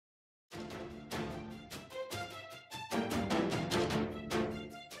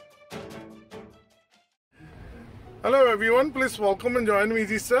Hello everyone, please welcome and join me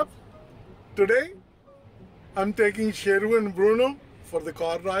Easy Step. Today I'm taking Sheru and Bruno for the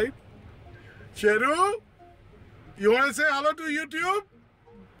car ride. Sheru, you want to say hello to YouTube?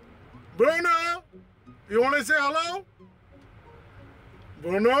 Bruno, you want to say hello?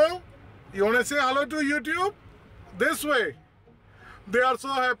 Bruno, you want to say hello to YouTube? This way. They are so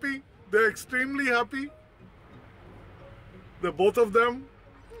happy. They're extremely happy. The both of them.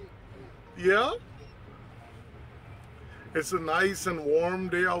 Yeah. It's a nice and warm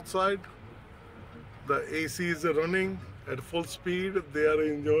day outside. The AC is running at full speed. They are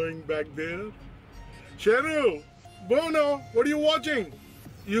enjoying back there. Sheru, Bruno, what are you watching?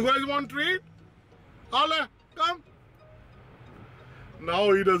 You guys want treat? Ala, come.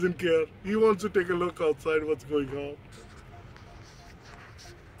 Now he doesn't care. He wants to take a look outside what's going on.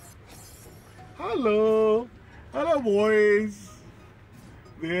 Hello. Hello, boys.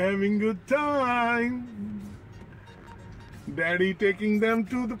 They're having good time. Daddy taking them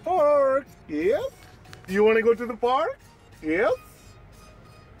to the park. Yes. You want to go to the park? Yes.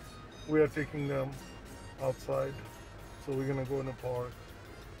 We are taking them outside. So we're going to go in the park.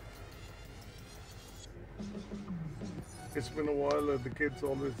 It's been a while that the kids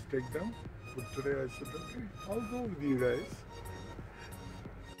always take them. But today I said, okay, I'll go with you guys.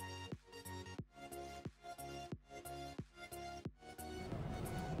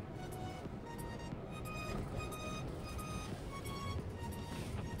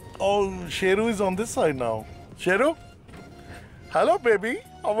 Oh, Sheru is on this side now. Sheru? Hello, baby.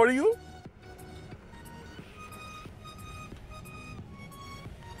 How are you?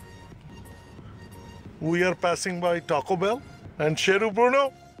 We are passing by Taco Bell. And Sheru,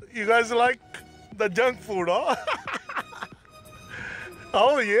 Bruno, you guys like the junk food, huh?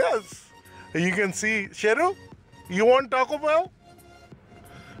 Oh, yes. You can see. Sheru, you want Taco Bell?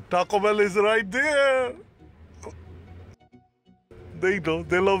 Taco Bell is right there. They know,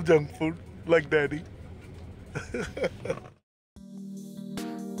 they love junk food like daddy.